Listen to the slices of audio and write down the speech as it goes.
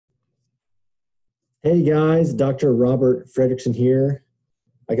Hey guys, Dr. Robert Fredrickson here.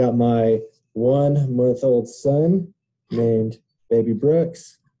 I got my 1 month old son named Baby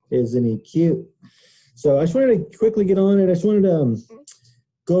Brooks. Isn't he cute? So I just wanted to quickly get on it. I just wanted to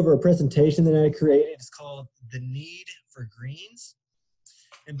go over a presentation that I created. It's called The Need for Greens.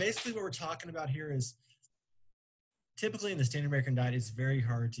 And basically what we're talking about here is typically in the standard American diet, it's very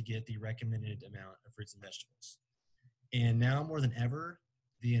hard to get the recommended amount of fruits and vegetables. And now more than ever,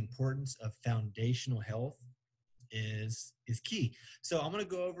 the importance of foundational health is key. So I'm going to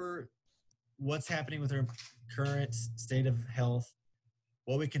go over what's happening with our current state of health,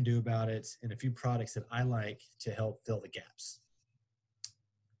 what we can do about it, and a few products that I like to help fill the gaps.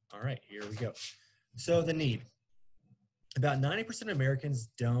 All right, here we go. So the need. About 90% of Americans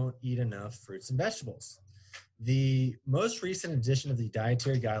don't eat enough fruits and vegetables. The most recent edition of the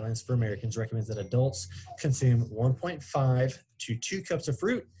Dietary Guidelines for Americans recommends that adults consume 1.5 to 2 cups of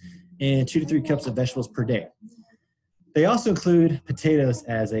fruit and 2 to 3 cups of vegetables per day. They also include potatoes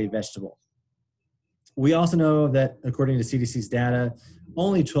as a vegetable. We also know that according to CDC's data,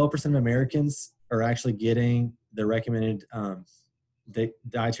 only 12% of Americans are actually getting the recommended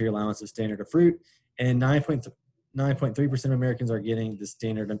dietary allowance of standard of fruit, and 9.3% of Americans are getting the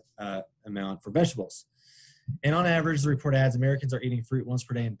standard amount for vegetables. And on average, the report adds Americans are eating fruit once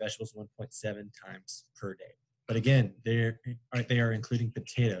per day and vegetables 1.7 times per day. But again, they are including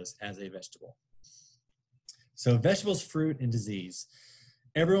potatoes as a vegetable. So vegetables, fruit, and disease.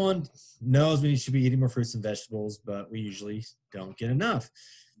 Everyone knows we should be eating more fruits and vegetables, but we usually don't get enough.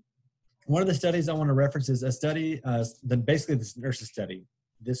 One of the studies I want to reference is a study, basically this nurses study.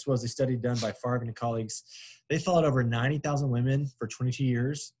 This was a study done by Farben and colleagues. They followed over 90,000 women for 22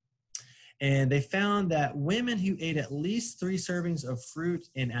 years. And they found that women who ate at least 3 servings of fruit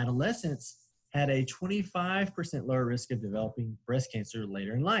in adolescence had a 25% lower risk of developing breast cancer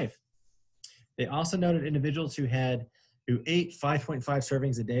later in life. They also noted individuals who ate 5.5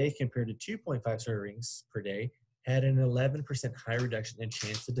 servings a day compared to 2.5 servings per day had an 11% higher reduction in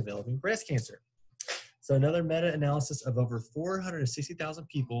chance of developing breast cancer. So another meta-analysis of over 460,000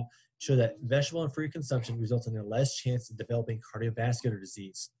 people showed that vegetable and fruit consumption resulted in a less chance of developing cardiovascular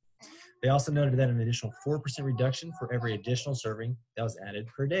disease. They also noted that an additional 4% reduction for every additional serving that was added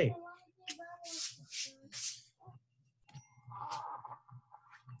per day.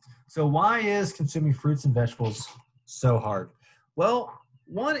 So why is consuming fruits and vegetables so hard? Well,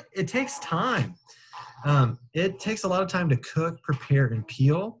 one, it takes time. It takes a lot of time to cook, prepare, and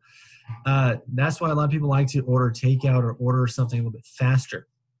peel. That's why a lot of people like to order takeout or order something a little bit faster.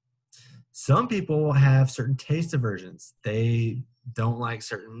 Some people have certain taste aversions. They don't like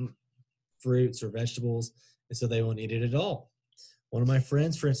certain fruits or vegetables, and so they won't eat it at all. One of my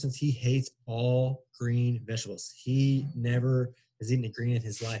friends, for instance, he hates all green vegetables. He never has eaten a green in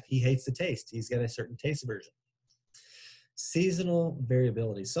his life. He hates the taste. He's got a certain taste aversion. Seasonal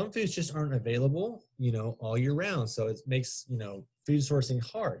variability. Some foods just aren't available, all year round, so it makes, food sourcing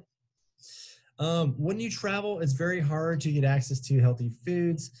hard. When you travel, it's very hard to get access to healthy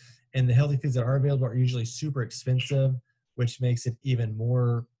foods, and the healthy foods that are available are usually super expensive, which makes it even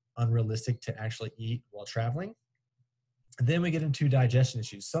more unrealistic to actually eat while traveling. And then we get into digestion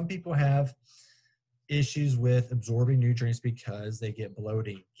issues. Some people have issues with absorbing nutrients because they get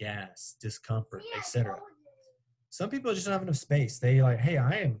bloating, gas, discomfort, etc. Some people just don't have enough space. They like, hey,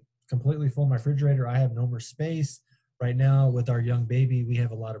 I am completely full in my refrigerator. I have no more space. Right now with our young baby, we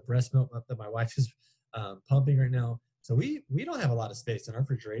have a lot of breast milk that my wife is pumping right now. So we don't have a lot of space in our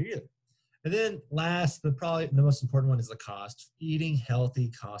refrigerator either. And then last, but probably the most important one is the cost. Eating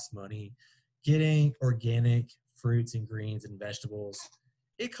healthy costs money. Getting organic fruits and greens and vegetables,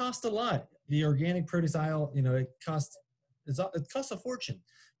 it costs a lot. The organic produce aisle, it costs a fortune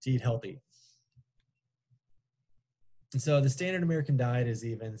to eat healthy. And so the standard American diet is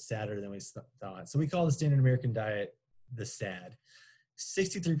even sadder than we thought. So we call the standard American diet the SAD.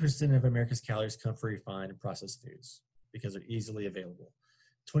 63% of America's calories come from refined and processed foods because they're easily available.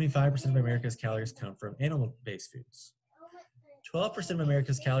 25% of America's calories come from animal-based foods. 12% of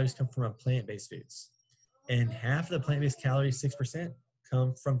America's calories come from plant-based foods. And half of the plant-based calories, 6%,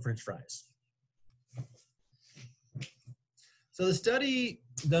 come from French fries. So the study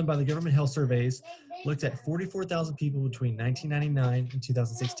done by the Government Health Surveys looked at 44,000 people between 1999 and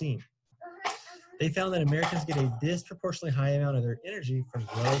 2016. They found that Americans get a disproportionately high amount of their energy from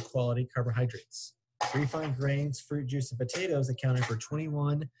low-quality carbohydrates. Refined grains, fruit juice, and potatoes accounted for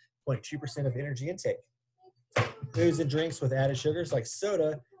 21.2% of energy intake. Foods and drinks with added sugars like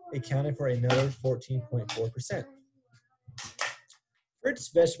soda accounted for another 14.4%.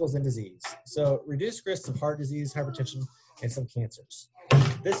 Fruits, vegetables, and disease. So reduced risks of heart disease, hypertension, and some cancers.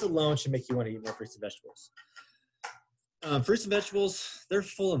 this alone should make you want to eat more fruits and vegetables. Fruits and vegetables, they're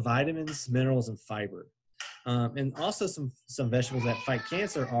full of vitamins, minerals, and fiber. And also some vegetables that fight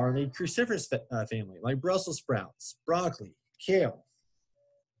cancer are in the cruciferous family, like Brussels sprouts, broccoli, kale.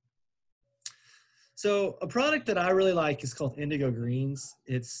 So a product that I really like is called Indigo Greens.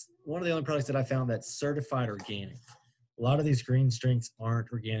 It's one of the only products that I found that's certified organic. A lot of these green drinks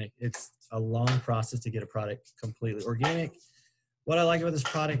aren't organic. It's a long process to get a product completely organic. What I like about this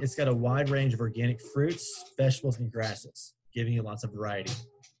product, it's got a wide range of organic fruits, vegetables, and grasses, giving you lots of variety.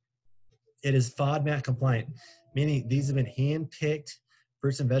 It is FODMAP compliant, meaning these have been hand-picked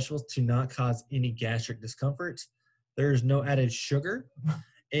fruits and vegetables to not cause any gastric discomfort. There's no added sugar,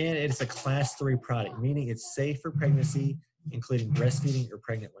 and it's a class 3 product, meaning it's safe for pregnancy, including breastfeeding or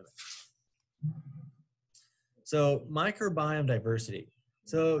pregnant women. So microbiome diversity.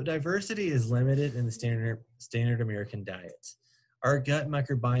 So diversity is limited in the standard American diet. Our gut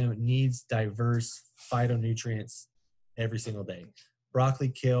microbiome needs diverse phytonutrients every single day. Broccoli,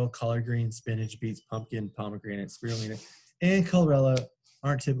 kale, collard greens, spinach, beets, pumpkin, pomegranate, spirulina, and chlorella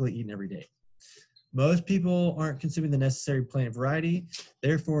aren't typically eaten every day. Most people aren't consuming the necessary plant variety,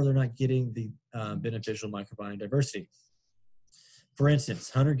 therefore they're not getting the beneficial microbiome diversity. For instance,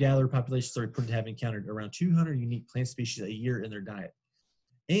 hunter-gatherer populations are reported to have encountered around 200 unique plant species a year in their diet.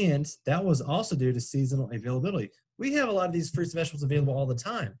 And that was also due to seasonal availability. We have a lot of these fruits and vegetables available all the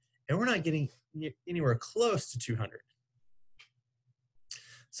time, and we're not getting anywhere close to 200.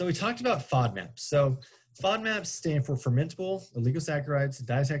 So we talked about FODMAPs. So FODMAPs stand for fermentable oligosaccharides,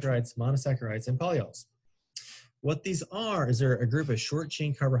 disaccharides, monosaccharides, and polyols. What these are is they're a group of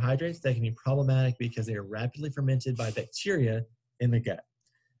short-chain carbohydrates that can be problematic because they are rapidly fermented by bacteria in the gut.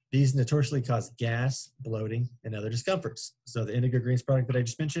 These notoriously cause gas, bloating, and other discomforts. So the Indigo Greens product that I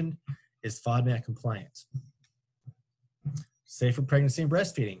just mentioned is FODMAP compliant. Safe for pregnancy and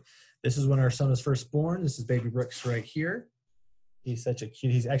breastfeeding. This is when our son was first born. This is baby Brooks right here. He's such a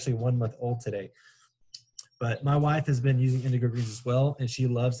cute, he's actually 1 month old today. But my wife has been using Indigo Greens as well, and she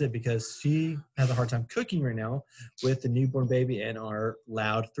loves it because she has a hard time cooking right now with the newborn baby and our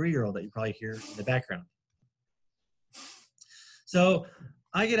loud 3-year-old that you probably hear in the background. So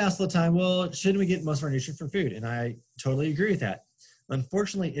I get asked all the time, well, shouldn't we get most of our nutrients from food? And I totally agree with that.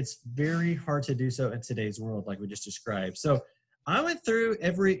 Unfortunately, it's very hard to do so in today's world, like we just described. So I went through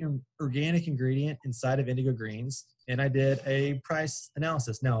every organic ingredient inside of Indigo Greens, and I did a price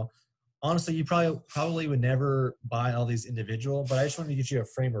analysis. Now, honestly, you probably would never buy all these individual, but I just wanted to get you a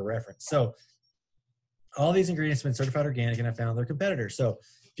frame of reference. So all these ingredients have been certified organic, and I found their competitors. So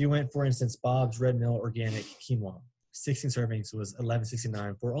if you went, for instance, Bob's Red Mill Organic Quinoa, 16 servings was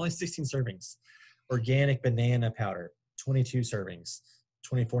 $11.69 for only 16 servings. Organic banana powder, 22 servings,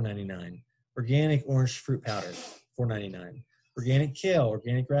 $24.99. Organic orange fruit powder, $4.99. Organic kale,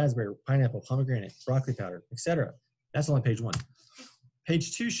 organic raspberry, pineapple, pomegranate, broccoli powder, etc. That's only page 1.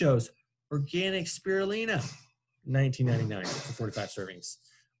 Page 2 shows organic spirulina, $19.99 for 45 servings.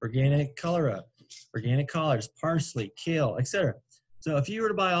 Organic chlorella, organic collards, parsley, kale, etc. So if you were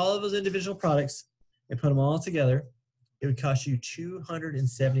to buy all of those individual products and put them all together, it would cost you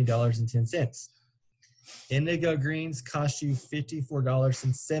 $270.10. Indigo Greens cost you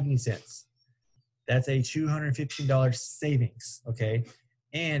 $54.70. That's a $215 savings, okay?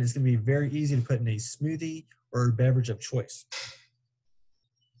 And it's going to be very easy to put in a smoothie or a beverage of choice.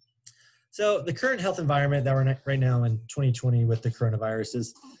 So the current health environment that we're in right now in 2020 with the coronavirus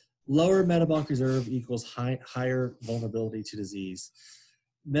is lower metabolic reserve equals higher vulnerability to disease.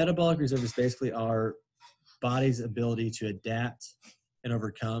 Metabolic reserve is basically our body's ability to adapt and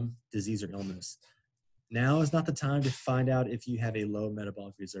overcome disease or illness. Now is not the time to find out if you have a low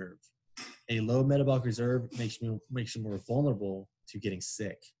metabolic reserve. A low metabolic reserve makes you more vulnerable to getting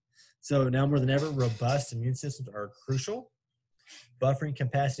sick. So now more than ever, robust immune systems are crucial. Buffering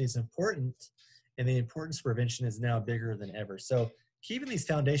capacity is important, and the importance of prevention is now bigger than ever. So keeping these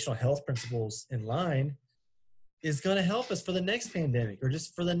foundational health principles in line is going to help us for the next pandemic or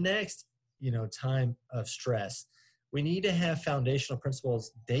just for the next time of stress. We need to have foundational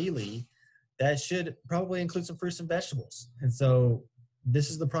principles daily that should probably include some fruits and vegetables. And so this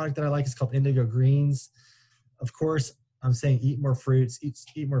is the product that I like. It's called Indigo Greens. Of course, I'm saying eat more fruits,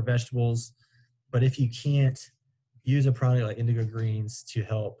 eat more vegetables. But if you can't, use a product like Indigo Greens to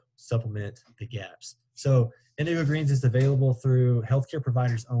help supplement the gaps. So Indigo Greens is available through healthcare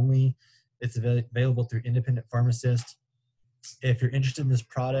providers only. It's available through independent pharmacists. If you're interested in this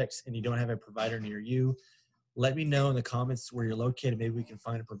product and you don't have a provider near you, let me know in the comments where you're located. Maybe we can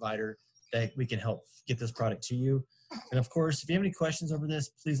find a provider that we can help get this product to you. And of course, if you have any questions over this,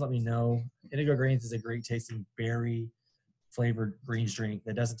 please let me know. Indigo Greens is a great tasting berry flavored greens drink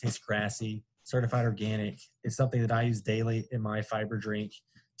that doesn't taste grassy, certified organic. It's something that I use daily in my fiber drink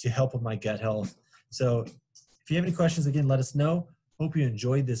to help with my gut health. So if you have any questions, again, let us know. Hope you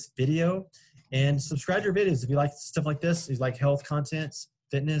enjoyed this video, and subscribe to our videos. If you like stuff like this, if you like health content,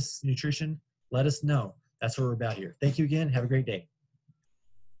 fitness, nutrition, let us know. That's what we're about here. Thank you again. Have a great day.